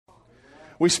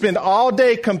We spend all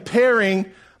day comparing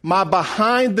my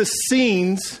behind the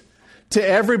scenes to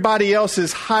everybody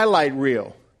else's highlight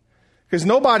reel. Because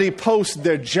nobody posts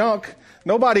their junk.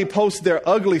 Nobody posts their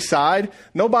ugly side.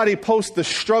 Nobody posts the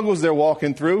struggles they're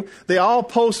walking through. They all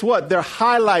post what? Their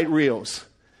highlight reels.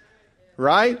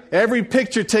 Right? Every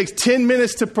picture takes 10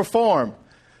 minutes to perform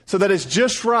so that it's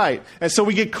just right. And so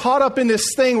we get caught up in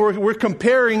this thing where we're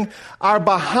comparing our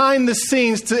behind the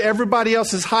scenes to everybody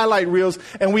else's highlight reels,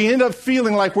 and we end up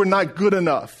feeling like we're not good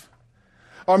enough.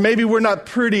 Or maybe we're not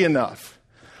pretty enough.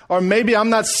 Or maybe I'm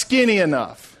not skinny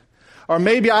enough. Or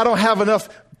maybe I don't have enough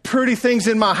pretty things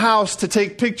in my house to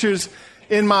take pictures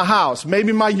in my house.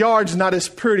 Maybe my yard's not as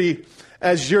pretty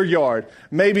as your yard.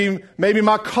 Maybe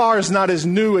my car is not as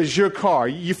new as your car.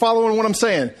 You following what I'm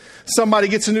saying? Somebody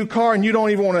gets a new car and you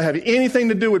don't even want to have anything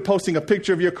to do with posting a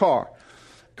picture of your car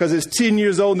because it's 10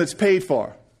 years old and it's paid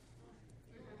for.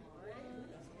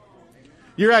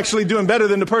 You're actually doing better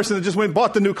than the person that just went and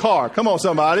bought the new car. Come on,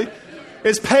 somebody.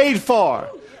 It's paid for.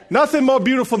 Nothing more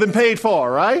beautiful than paid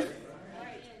for, right?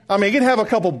 I mean, it can have a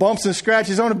couple bumps and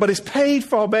scratches on it, but it's paid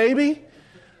for, baby.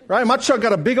 Right? My truck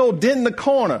got a big old dent in the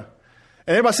corner.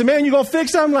 And everybody said, man, you going to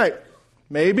fix it? I'm like,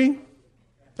 maybe.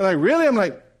 They're like, really? I'm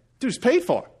like, dude, it's paid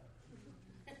for.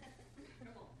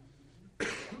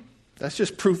 That's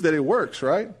just proof that it works,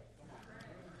 right?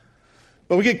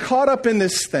 But we get caught up in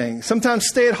this thing. Sometimes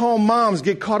stay-at-home moms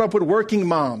get caught up with working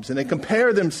moms, and they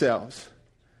compare themselves.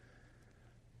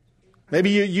 Maybe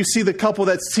you see the couple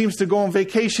that seems to go on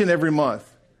vacation every month,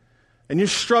 and you're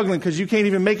struggling because you can't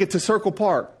even make it to Circle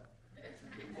Park.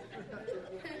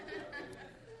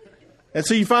 And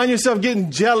so you find yourself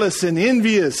getting jealous and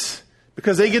envious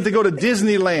because they get to go to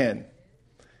Disneyland.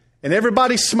 And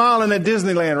everybody's smiling at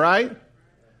Disneyland, right?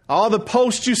 All the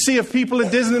posts you see of people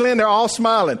at Disneyland, they're all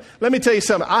smiling. Let me tell you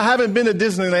something. I haven't been to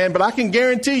Disneyland, but I can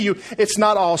guarantee you it's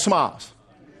not all smiles.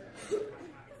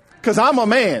 Because I'm a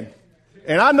man.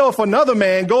 And I know if another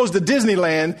man goes to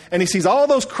Disneyland and he sees all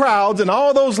those crowds and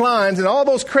all those lines and all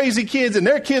those crazy kids and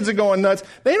their kids are going nuts,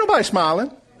 there ain't nobody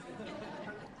smiling.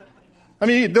 I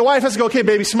mean, the wife has to go, okay,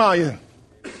 baby, smile. Yeah.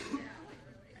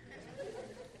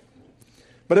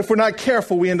 But if we're not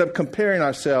careful, we end up comparing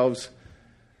ourselves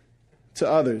to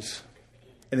others,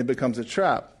 and it becomes a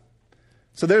trap.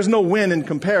 So there's no win in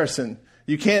comparison.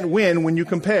 You can't win when you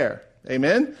compare.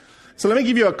 Amen? So let me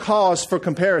give you a cause for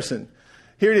comparison.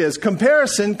 Here it is.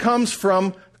 Comparison comes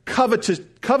from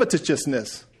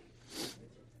covetousness.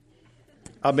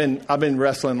 I've been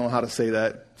wrestling on how to say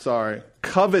that. Sorry.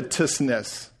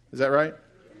 Covetousness. Is that right?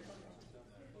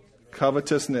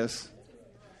 Covetousness.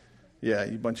 Yeah,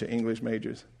 you bunch of English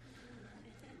majors.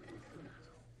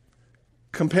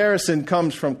 Comparison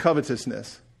comes from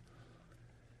covetousness.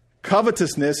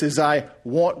 Covetousness is I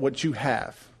want what you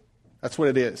have. That's what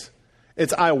it is.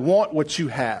 It's I want what you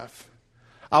have.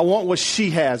 I want what she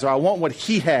has, or I want what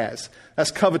he has.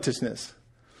 That's covetousness.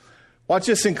 Watch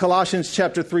this in Colossians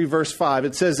chapter 3, verse 5.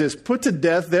 It says this, put to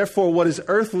death, therefore, what is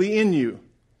earthly in you.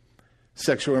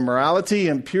 Sexual immorality,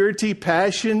 impurity,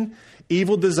 passion,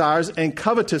 evil desires, and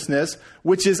covetousness,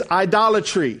 which is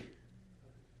idolatry.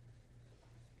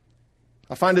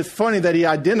 I find it funny that he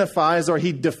identifies or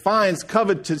he defines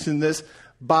covetousness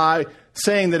by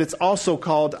saying that it's also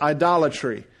called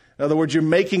idolatry. In other words, you're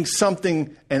making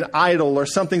something an idol, or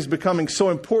something's becoming so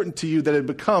important to you that it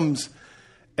becomes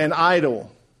an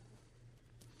idol.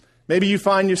 Maybe you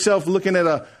find yourself looking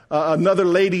at another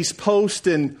lady's post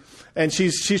and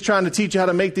she's trying to teach you how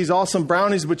to make these awesome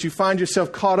brownies, but you find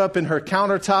yourself caught up in her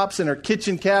countertops and her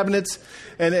kitchen cabinets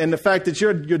and the fact that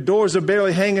your doors are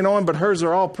barely hanging on, but hers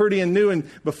are all pretty and new. And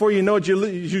before you know it,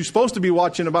 you're supposed to be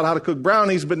watching about how to cook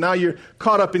brownies, but now you're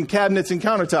caught up in cabinets and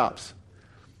countertops.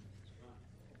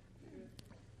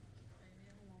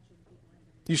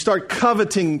 You start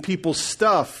coveting people's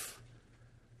stuff.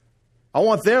 I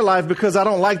want their life because I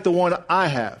don't like the one I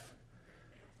have.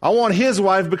 I want his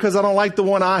wife because I don't like the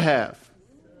one I have.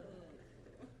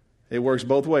 It works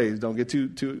both ways. Don't get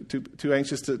too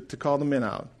anxious to call the men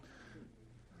out.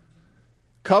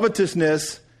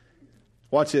 Covetousness,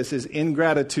 watch this, is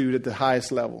ingratitude at the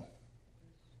highest level.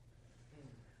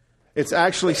 It's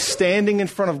actually standing in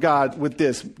front of God with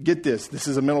this. Get this. This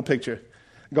is a mental picture.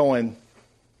 Going,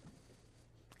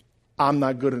 I'm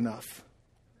not good enough.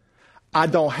 I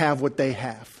don't have what they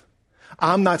have.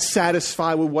 I'm not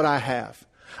satisfied with what I have.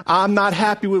 I'm not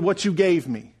happy with what you gave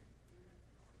me.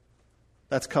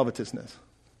 That's covetousness.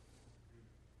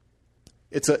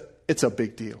 It's a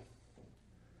big deal.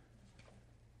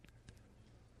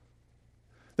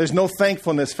 There's no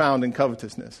thankfulness found in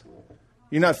covetousness.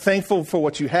 You're not thankful for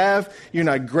what you have. You're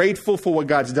not grateful for what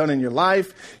God's done in your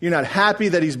life. You're not happy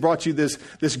that he's brought you this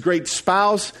great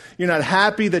spouse. You're not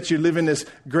happy that you live in this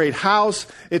great house.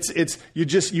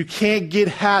 You can't get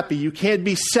happy. You can't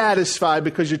be satisfied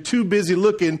because you're too busy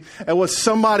looking at what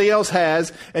somebody else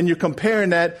has and you're comparing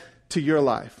that to your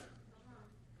life.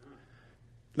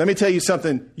 Let me tell you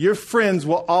something. Your friends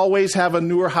will always have a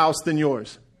newer house than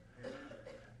yours.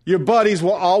 Your buddies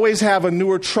will always have a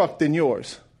newer truck than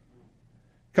yours.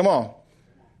 Come on.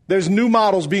 There's new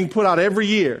models being put out every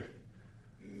year.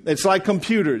 It's like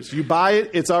computers. You buy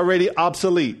it, it's already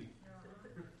obsolete.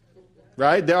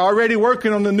 Right? They're already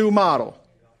working on the new model.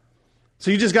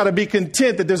 So you just got to be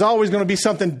content that there's always going to be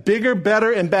something bigger,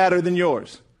 better, and badder than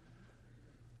yours.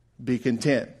 Be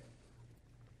content.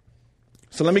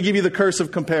 So let me give you the curse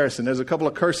of comparison. There's a couple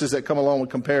of curses that come along with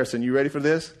comparison. You ready for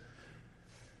this?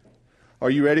 Are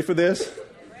you ready for this?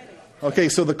 Okay,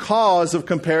 so the cause of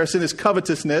comparison is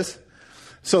covetousness.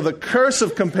 So the curse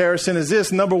of comparison is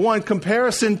this. Number one,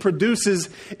 comparison produces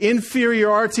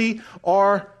inferiority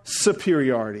or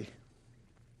superiority.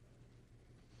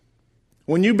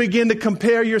 When you begin to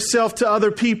compare yourself to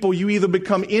other people, you either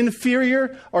become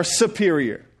inferior or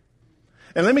superior.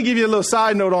 And let me give you a little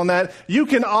side note on that. You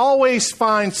can always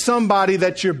find somebody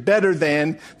that you're better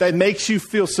than that makes you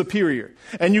feel superior.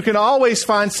 And you can always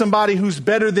find somebody who's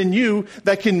better than you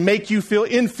that can make you feel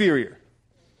inferior.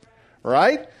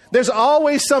 Right? There's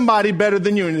always somebody better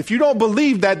than you. And if you don't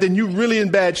believe that, then you're really in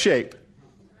bad shape.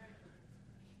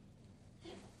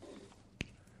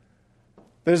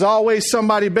 There's always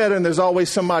somebody better and there's always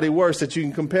somebody worse that you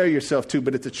can compare yourself to,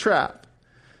 but it's a trap.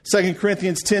 2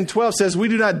 Corinthians 10:12 says, we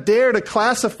do not dare to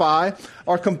classify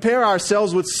or compare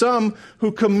ourselves with some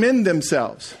who commend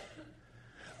themselves.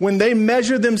 When they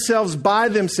measure themselves by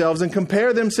themselves and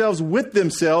compare themselves with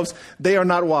themselves, they are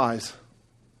not wise.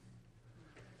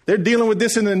 They're dealing with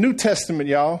this in the New Testament,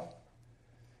 y'all.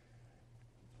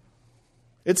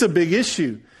 It's a big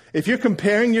issue. If you're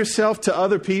comparing yourself to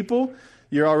other people,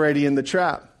 you're already in the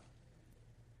trap.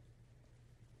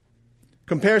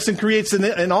 Comparison creates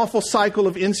an awful cycle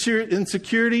of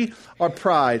insecurity or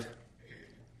pride.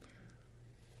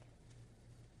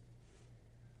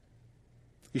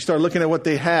 You start looking at what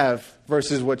they have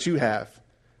versus what you have.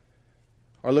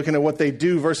 Or looking at what they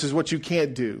do versus what you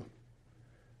can't do.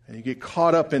 And you get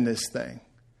caught up in this thing.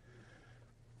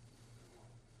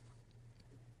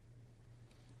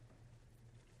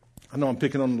 I know I'm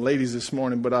picking on the ladies this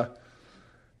morning, but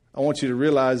I want you to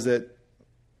realize that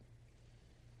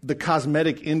the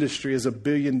cosmetic industry is $1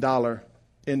 billion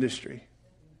industry.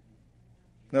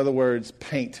 In other words,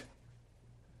 paint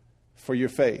for your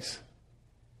face.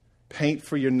 Paint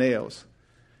for your nails.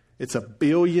 It's $1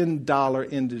 billion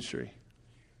industry.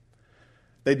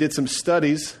 They did some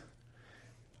studies,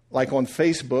 like on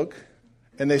Facebook,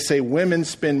 and they say women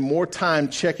spend more time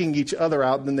checking each other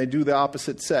out than they do the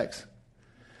opposite sex.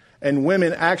 And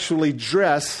women actually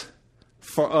dress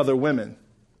for other women,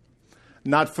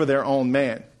 not for their own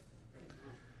man.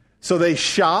 So they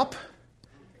shop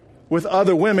with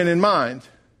other women in mind.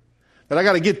 That I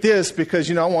got to get this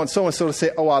because, I want so-and-so to say,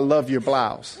 oh, I love your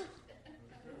blouse.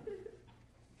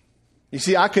 You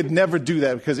see, I could never do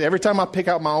that because every time I pick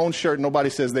out my own shirt,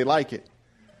 nobody says they like it.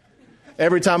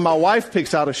 Every time my wife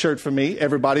picks out a shirt for me,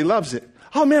 everybody loves it.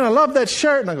 Oh, man, I love that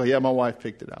shirt. And I go, yeah, my wife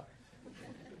picked it out.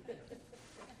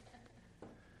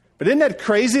 But isn't that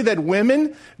crazy that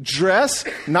women dress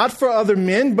not for other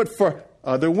men, but for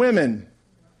other women?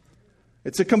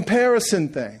 It's a comparison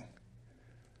thing.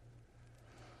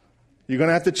 You're going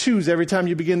to have to choose every time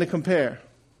you begin to compare.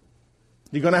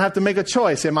 You're going to have to make a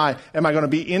choice. Am I going to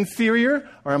be inferior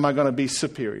or am I going to be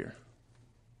superior?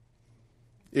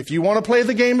 If you want to play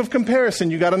the game of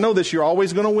comparison, you got to know this. You're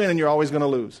always going to win and you're always going to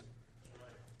lose.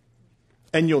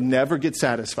 And you'll never get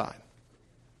satisfied.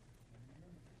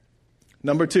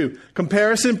 Number 2,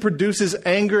 comparison produces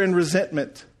anger and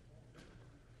resentment.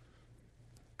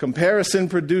 Comparison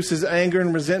produces anger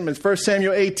and resentment. 1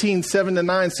 Samuel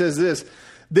 18:7-9 says this.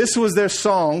 This was their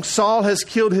song. Saul has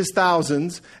killed his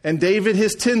thousands and David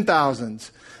his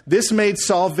 10,000s. This made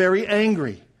Saul very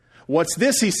angry. What's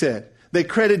this, he said. They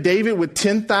credit David with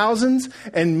 10,000s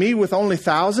and me with only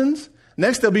thousands.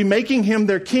 Next, they'll be making him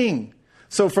their king.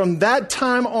 So from that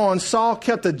time on, Saul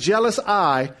kept a jealous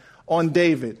eye on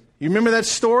David. You remember that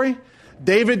story?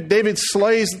 David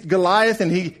slays Goliath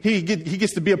and he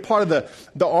gets to be a part of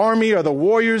the army or the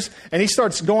warriors, and he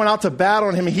starts going out to battle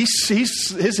on him. And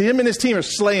him and his team are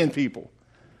slaying people.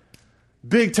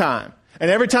 Big time. And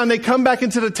every time they come back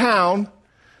into the town,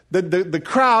 the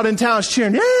crowd in town is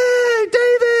cheering, "Yay,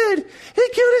 David! He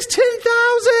killed his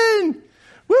 10,000!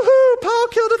 Woohoo! Paul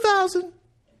killed 1,000."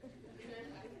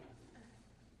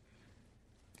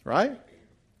 Right?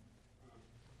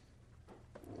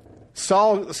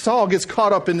 Saul gets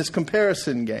caught up in this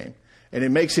comparison game, and it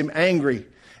makes him angry.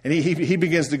 And he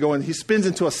begins to go, and he spins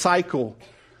into a cycle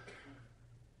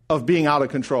of being out of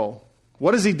control.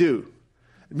 What does he do?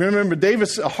 Remember,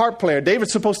 David's a harp player.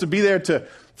 David's supposed to be there to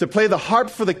play the harp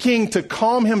for the king to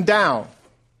calm him down.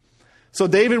 So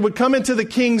David would come into the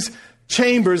king's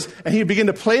chambers, and he'd begin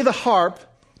to play the harp,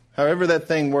 however that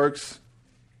thing works.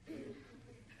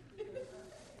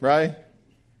 Right?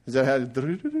 Is that how?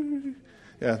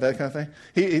 Yeah, that kind of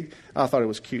thing. I thought it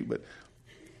was cute, but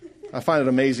I find it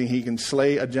amazing he can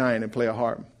slay a giant and play a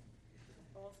harp.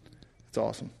 It's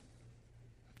awesome.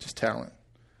 Just talent.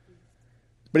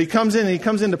 But he comes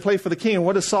in to play for the king, and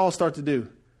what does Saul start to do?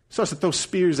 He starts to throw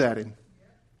spears at him.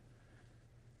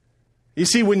 You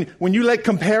see, when you let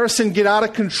comparison get out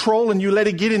of control and you let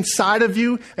it get inside of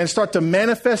you and start to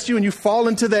manifest you and you fall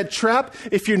into that trap,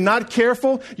 if you're not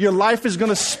careful, your life is going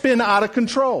to spin out of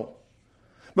control.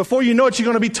 Before you know it, you're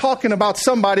going to be talking about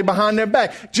somebody behind their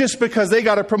back just because they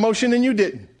got a promotion and you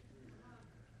didn't.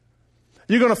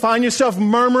 You're going to find yourself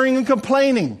murmuring and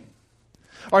complaining.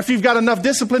 Or if you've got enough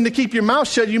discipline to keep your mouth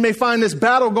shut, you may find this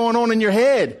battle going on in your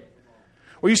head.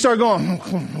 Where you start going,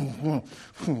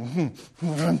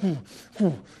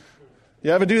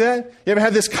 you ever do that? You ever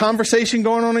have this conversation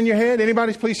going on in your head?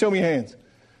 Anybody? Please show me your hands.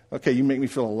 Okay, you make me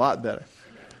feel a lot better.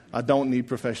 I don't need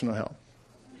professional help.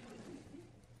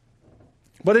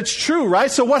 But it's true,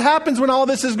 right? So what happens when all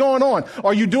this is going on?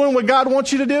 Are you doing what God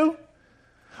wants you to do?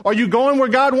 Are you going where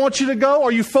God wants you to go?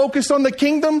 Are you focused on the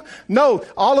kingdom? No.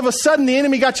 All of a sudden, the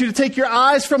enemy got you to take your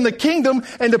eyes from the kingdom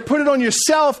and to put it on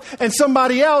yourself and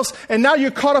somebody else. And now you're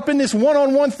caught up in this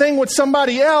one-on-one thing with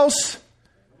somebody else.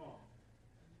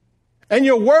 And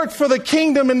your work for the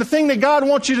kingdom and the thing that God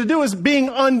wants you to do is being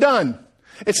undone.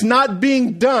 It's not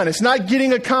being done. It's not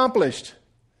getting accomplished.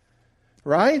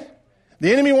 Right?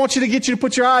 The enemy wants you to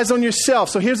put your eyes on yourself.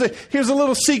 So here's a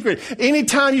little secret.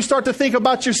 Anytime you start to think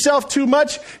about yourself too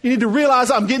much, you need to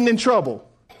realize I'm getting in trouble.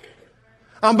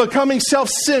 I'm becoming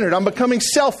self-centered. I'm becoming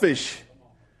selfish.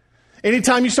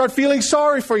 Anytime you start feeling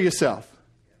sorry for yourself.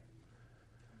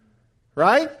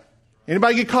 Right?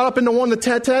 Anybody get caught up in the one that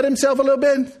tat himself a little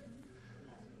bit?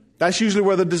 That's usually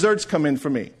where the desserts come in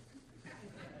for me.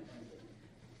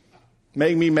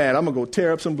 Make me mad. I'm going to go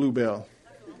tear up some Bluebell.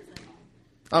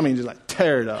 I mean, just like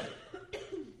tear it up.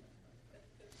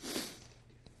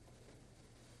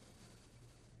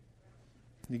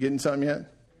 You getting something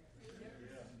yet?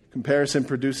 Comparison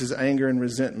produces anger and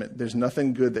resentment. There's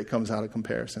nothing good that comes out of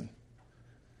comparison.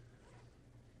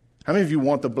 How many of you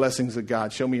want the blessings of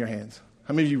God? Show me your hands.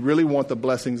 How many of you really want the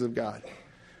blessings of God?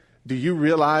 Do you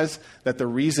realize that the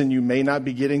reason you may not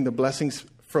be getting the blessings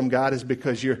from God is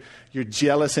because you're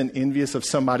jealous and envious of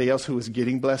somebody else who is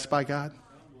getting blessed by God?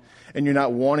 And you're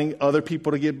not wanting other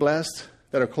people to get blessed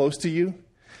that are close to you?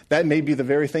 That may be the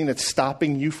very thing that's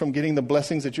stopping you from getting the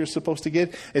blessings that you're supposed to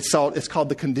get. It's called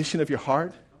the condition of your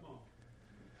heart.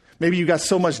 Maybe you got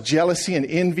so much jealousy and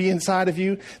envy inside of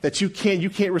you that you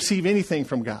can't receive anything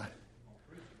from God.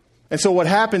 And so what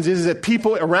happens is that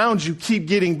people around you keep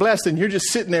getting blessed and you're just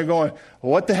sitting there going,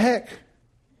 what the heck?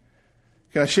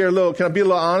 Can I be a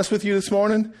little honest with you this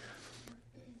morning?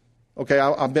 Okay,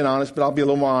 I've been honest, but I'll be a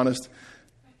little more honest.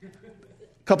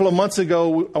 A couple of months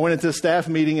ago, I went into a staff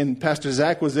meeting and Pastor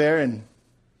Zach was there and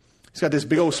he's got this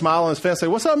big old smile on his face. I say,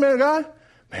 what's up, man of God?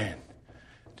 Man,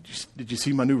 did you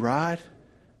see my new ride?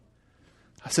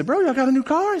 I said, bro, y'all got a new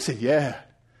car? He said, yeah.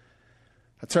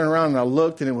 I turned around and I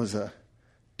looked and it was a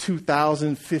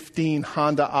 2015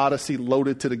 Honda Odyssey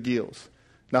loaded to the gills.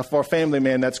 Now, for a family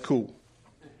man, that's cool.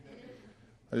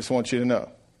 I just want you to know.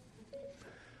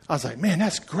 I was like, man,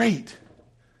 that's great.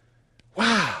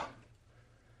 Wow.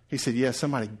 He said, yeah,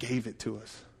 somebody gave it to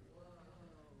us.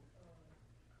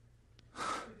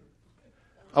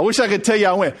 I wish I could tell you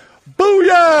I went,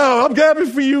 booyah, I'm happy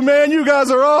for you, man. You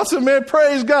guys are awesome, man.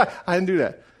 Praise God. I didn't do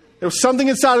that. There was something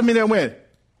inside of me that went,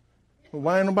 well,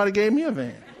 why ain't nobody gave me a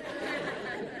van?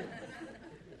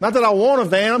 Not that I want a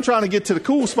van. I'm trying to get to the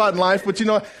cool spot in life, but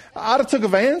I'd have took a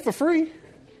van for free.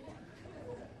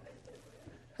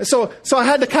 And so I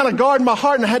had to kind of guard my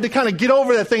heart and I had to kind of get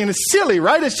over that thing. And it's silly,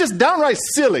 right? It's just downright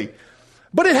silly.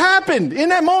 But it happened. In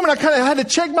that moment, I kind of had to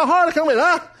check my heart. I kind of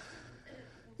went,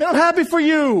 man, I'm happy for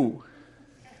you.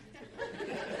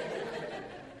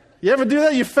 You ever do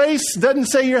that? Your face doesn't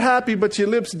say you're happy, but your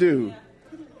lips do.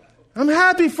 I'm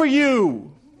happy for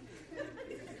you.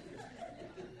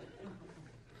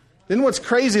 Then what's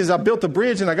crazy is I built a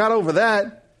bridge and I got over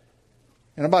that.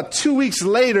 And about 2 weeks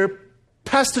later,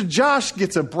 Pastor Josh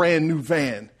gets a brand new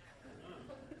van.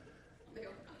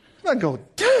 And I go,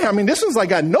 damn, I mean, this one's like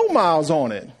got no miles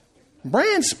on it.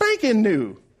 Brand spanking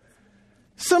new.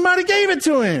 Somebody gave it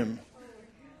to him.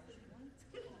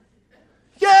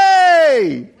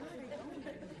 Yay!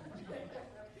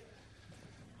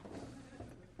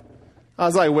 I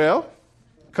was like, well,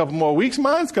 a couple more weeks,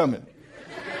 mine's coming.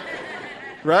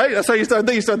 Right? That's how you start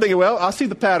thinking. You start thinking, well, I see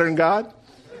the pattern, God.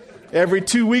 Every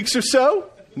 2 weeks or so,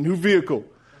 new vehicle.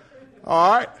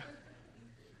 All right.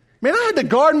 Man, I had to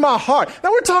guard my heart.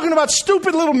 Now we're talking about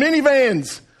stupid little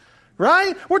minivans,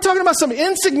 right? We're talking about some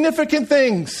insignificant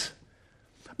things.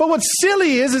 But what's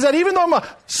silly is that even though I'm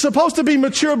supposed to be a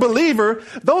mature believer,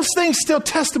 those things still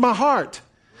test my heart.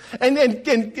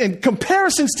 And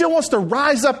comparison still wants to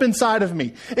rise up inside of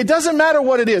me. It doesn't matter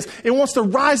what it is. It wants to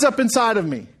rise up inside of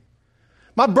me.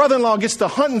 My brother-in-law gets to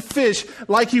hunt and fish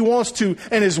like he wants to,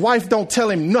 and his wife don't tell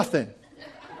him nothing.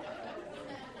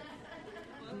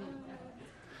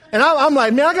 And I'm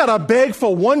like, man, I got to beg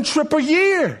for one trip a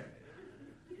year.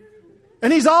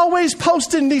 And he's always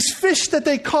posting these fish that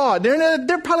they caught.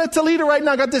 They're probably at Toledo right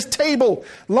now. Got this table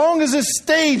long as this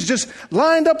stage just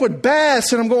lined up with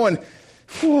bass. And I'm going,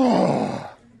 whoa.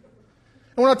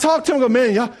 And when I talk to him, I go,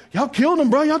 man, y'all killed them,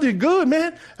 bro. Y'all did good,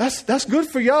 man. That's good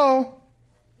for y'all.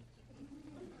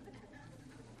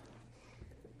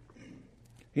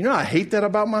 You know, I hate that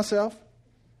about myself.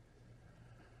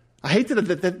 I hate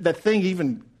that thing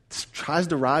even tries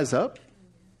to rise up.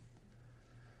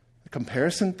 The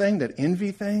comparison thing, that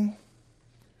envy thing.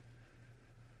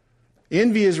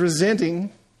 Envy is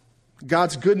resenting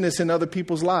God's goodness in other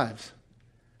people's lives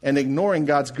and ignoring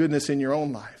God's goodness in your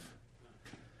own life.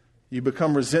 You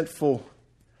become resentful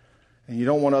and you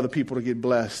don't want other people to get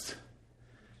blessed.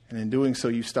 And in doing so,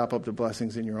 you stop up the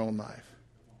blessings in your own life.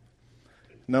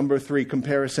 Number 3,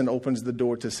 comparison opens the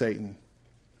door to Satan.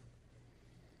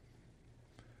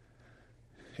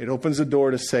 It opens the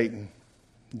door to Satan.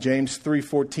 James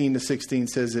 3:14-16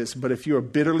 says this, but if you are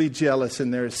bitterly jealous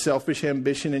and there is selfish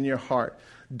ambition in your heart,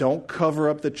 don't cover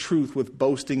up the truth with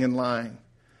boasting and lying.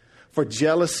 For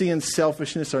jealousy and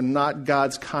selfishness are not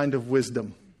God's kind of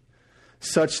wisdom.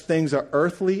 Such things are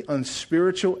earthly,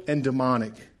 unspiritual, and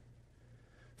demonic.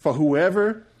 For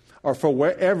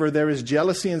wherever there is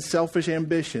jealousy and selfish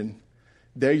ambition,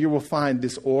 there you will find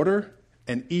disorder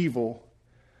and evil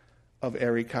of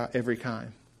every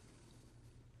kind.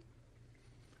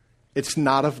 It's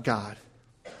not of God.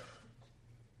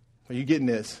 Are you getting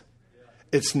this?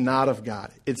 It's not of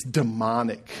God. It's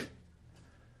demonic.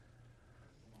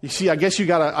 You see, I guess you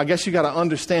gotta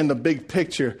understand the big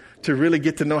picture to really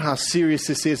get to know how serious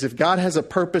this is. If God has a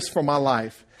purpose for my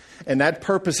life, and that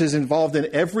purpose is involved in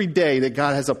every day that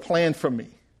God has a plan for me.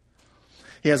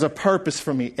 He has a purpose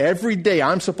for me. Every day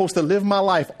I'm supposed to live my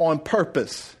life on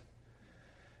purpose.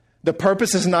 The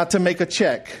purpose is not to make a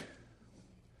check.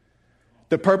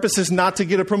 The purpose is not to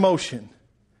get a promotion.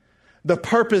 The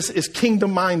purpose is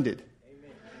kingdom-minded.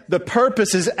 The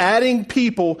purpose is adding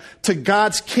people to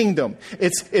God's kingdom.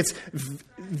 It's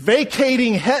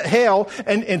vacating hell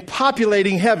and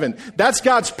populating heaven. That's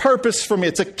God's purpose for me.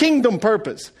 It's a kingdom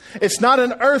purpose. It's not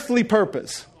an earthly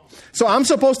purpose. So I'm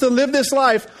supposed to live this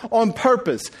life on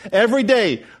purpose every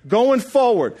day, going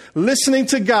forward, listening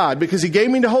to God because He gave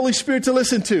me the Holy Spirit to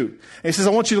listen to. And He says,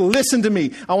 I want you to listen to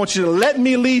me. I want you to let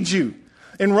me lead you.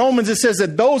 In Romans, it says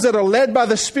that those that are led by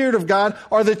the Spirit of God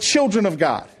are the children of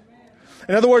God.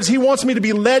 In other words, He wants me to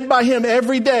be led by Him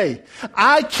every day.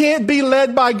 I can't be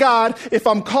led by God if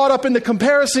I'm caught up in the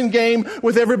comparison game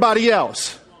with everybody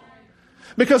else.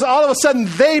 Because all of a sudden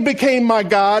they became my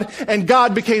God and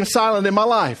God became silent in my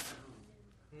life.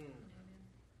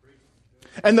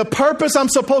 And the purpose I'm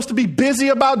supposed to be busy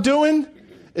about doing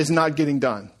is not getting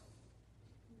done.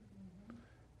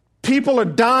 People are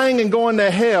dying and going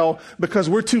to hell because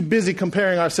we're too busy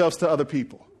comparing ourselves to other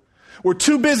people. We're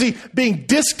too busy being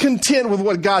discontent with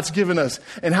what God's given us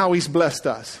and how He's blessed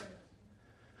us.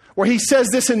 Where He says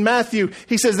this in Matthew,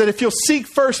 He says that if you'll seek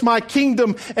first my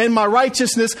kingdom and my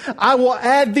righteousness, I will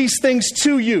add these things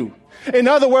to you. In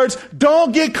other words,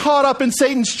 don't get caught up in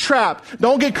Satan's trap.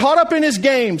 Don't get caught up in his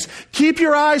games. Keep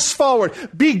your eyes forward.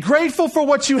 Be grateful for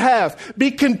what you have.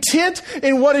 Be content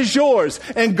in what is yours.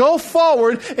 And go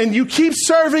forward and you keep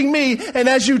serving me. And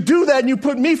as you do that and you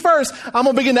put me first, I'm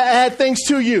going to begin to add things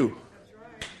to you.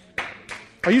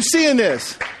 Are you seeing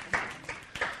this?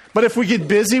 But if we get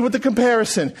busy with the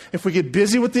comparison, if we get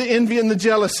busy with the envy and the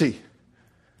jealousy,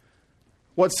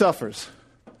 what suffers?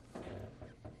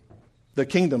 The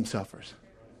kingdom suffers.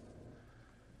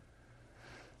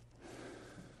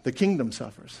 The kingdom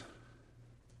suffers.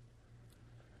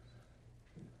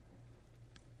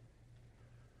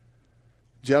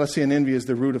 Jealousy and envy is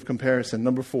the root of comparison.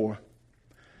 Number 4,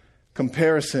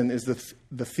 Comparison is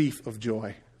the thief of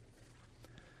joy.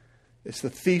 It's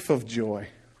the thief of joy.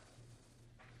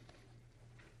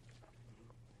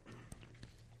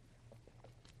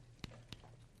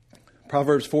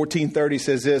 Proverbs 14:30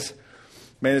 says this.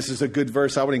 Man, this is a good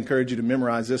verse. I would encourage you to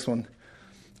memorize this one.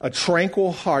 A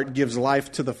tranquil heart gives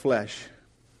life to the flesh,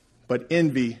 but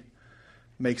envy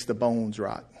makes the bones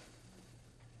rot.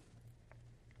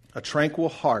 A tranquil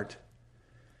heart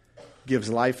gives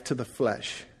life to the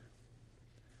flesh,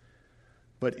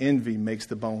 but envy makes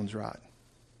the bones rot.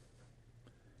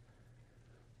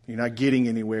 You're not getting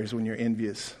anywhere when you're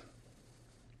envious.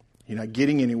 You're not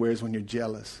getting anywhere when you're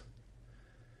jealous.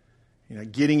 You're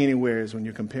not getting anywhere when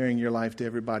you're comparing your life to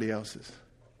everybody else's.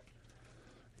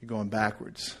 You're going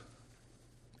backwards.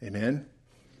 Amen?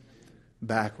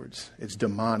 Backwards. It's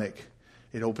demonic.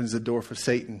 It opens the door for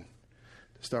Satan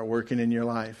to start working in your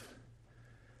life.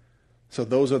 So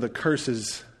those are the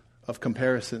curses of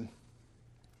comparison.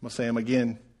 I'm going to say them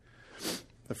again.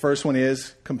 The first one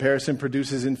is comparison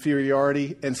produces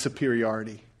inferiority and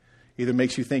superiority. Either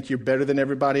makes you think you're better than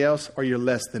everybody else or you're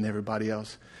less than everybody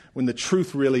else. When the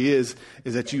truth really is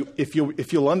that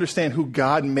if you'll understand who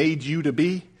God made you to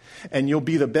be and you'll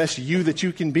be the best you that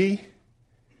you can be,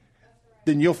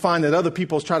 then you'll find that other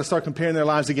people try to start comparing their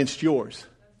lives against yours.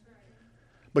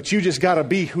 But you just got to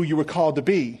be who you were called to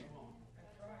be.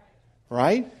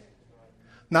 Right?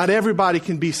 Not everybody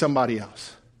can be somebody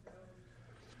else.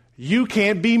 You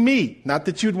can't be me. Not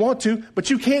that you'd want to, but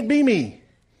you can't be me.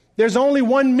 There's only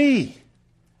one me.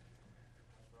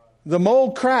 The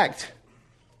mold cracked.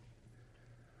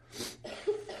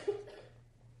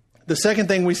 The second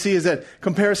thing we see is that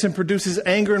comparison produces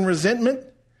anger and resentment.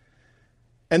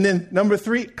 And then number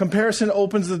 3, comparison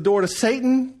opens the door to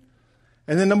Satan.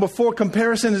 And then number 4,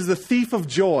 comparison is the thief of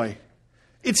joy.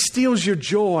 It steals your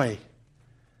joy.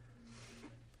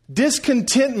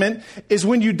 Discontentment is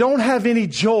when you don't have any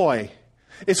joy.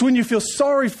 It's when you feel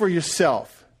sorry for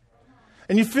yourself.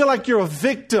 And you feel like you're a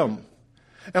victim.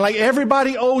 And like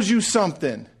everybody owes you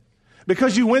something.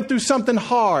 Because you went through something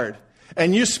hard.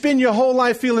 And you spend your whole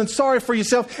life feeling sorry for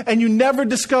yourself. And you never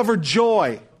discover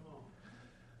joy.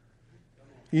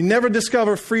 You never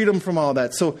discover freedom from all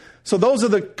that. So those are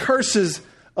the curses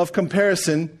of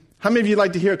comparison. How many of you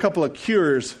like to hear a couple of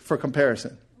cures for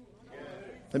comparison?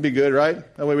 That'd be good, right?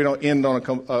 That way we don't end on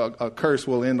a curse,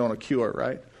 we'll end on a cure,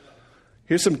 right?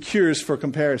 Here's some cures for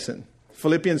comparison.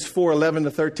 Philippians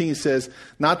 4:11-13 says,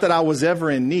 not that I was ever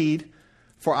in need,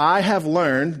 for I have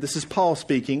learned, this is Paul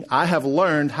speaking, I have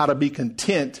learned how to be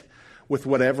content with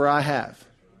whatever I have.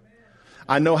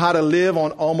 I know how to live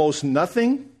on almost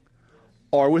nothing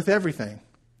or with everything.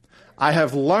 I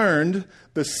have learned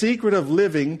the secret of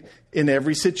living in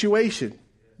every situation,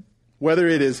 whether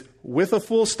it is with a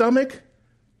full stomach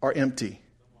or empty,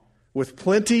 with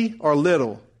plenty or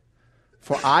little.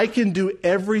 For I can do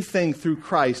everything through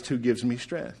Christ who gives me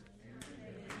strength.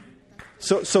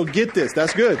 So get this.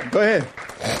 That's good. Go ahead.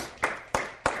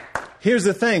 Here's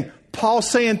the thing. Paul's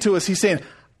saying to us, he's saying,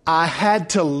 I had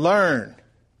to learn.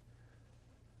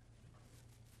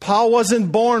 Paul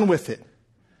wasn't born with it.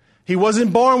 He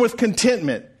wasn't born with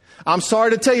contentment. I'm sorry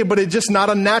to tell you, but it's just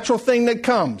not a natural thing that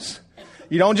comes.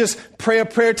 You don't just pray a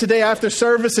prayer today after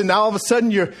service and all of a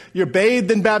sudden you're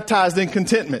bathed and baptized in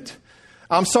contentment.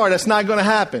 I'm sorry, that's not going to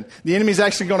happen. The enemy's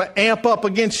actually going to amp up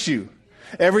against you.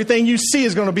 Everything you see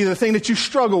is going to be the thing that you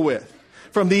struggle with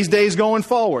from these days going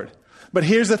forward. But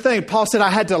here's the thing. Paul said I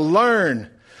had to learn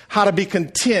how to be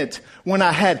content when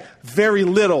I had very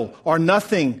little or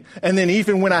nothing. And then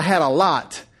even when I had a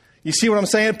lot. You see what I'm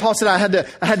saying? Paul said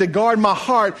I had to guard my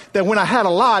heart that when I had a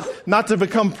lot, not to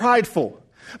become prideful.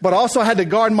 But also I had to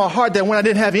guard my heart that when I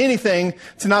didn't have anything,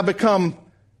 to not become,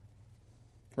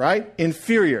 right,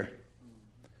 inferior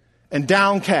and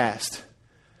downcast.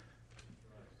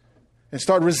 And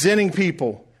start resenting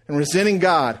people and resenting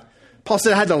God. Paul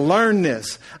said I had to learn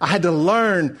this. I had to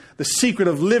learn the secret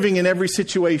of living in every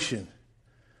situation.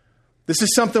 This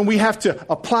is something we have to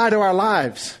apply to our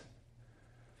lives.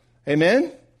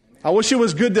 Amen? I wish it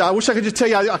was good. I wish I could just tell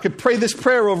you I could pray this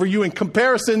prayer over you and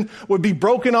comparison would be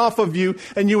broken off of you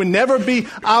and you would never be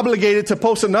obligated to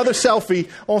post another selfie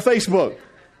on Facebook.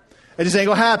 It just ain't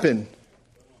going to happen.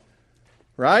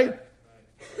 Right?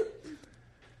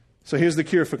 So here's the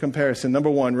cure for comparison. Number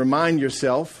 1, remind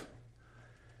yourself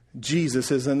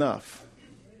Jesus is enough.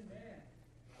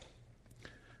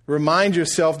 Remind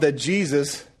yourself that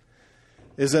Jesus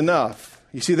is enough.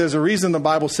 You see, there's a reason the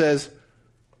Bible says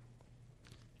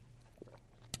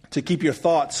to keep your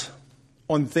thoughts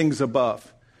on things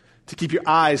above, to keep your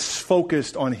eyes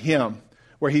focused on Him.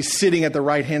 where he's sitting at the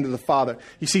right hand of the Father.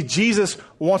 You see, Jesus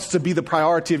wants to be the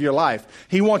priority of your life.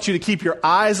 He wants you to keep your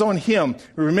eyes on him.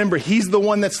 Remember, he's the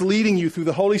one that's leading you through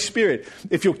the Holy Spirit.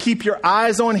 If you'll keep your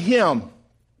eyes on him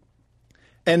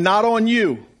and not on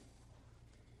you,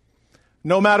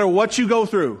 no matter what you go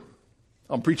through,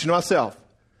 I'm preaching to myself,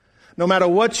 no matter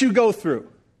what you go through,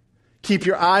 keep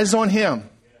your eyes on him.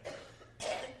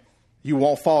 You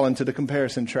won't fall into the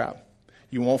comparison trap.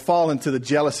 You won't fall into the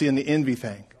jealousy and the envy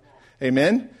thing.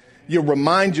 Amen? You'll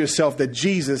remind yourself that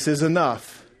Jesus is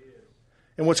enough.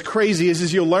 And what's crazy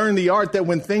is you'll learn the art that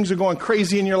when things are going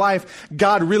crazy in your life,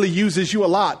 God really uses you a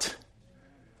lot.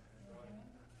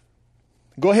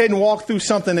 Go ahead and walk through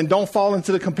something and don't fall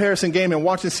into the comparison game and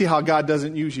watch and see how God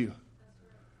doesn't use you.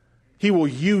 He will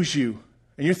use you.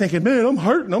 And you're thinking, man, I'm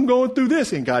hurting. I'm going through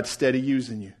this. And God's steady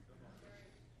using you.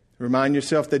 Remind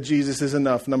yourself that Jesus is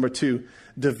enough. Number 2,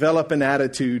 develop an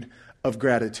attitude of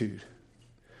gratitude.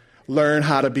 Learn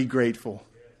how to be grateful.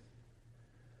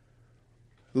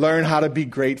 Learn how to be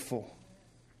grateful.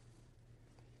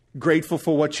 Grateful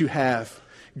for what you have.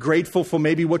 Grateful for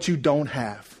maybe what you don't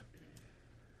have.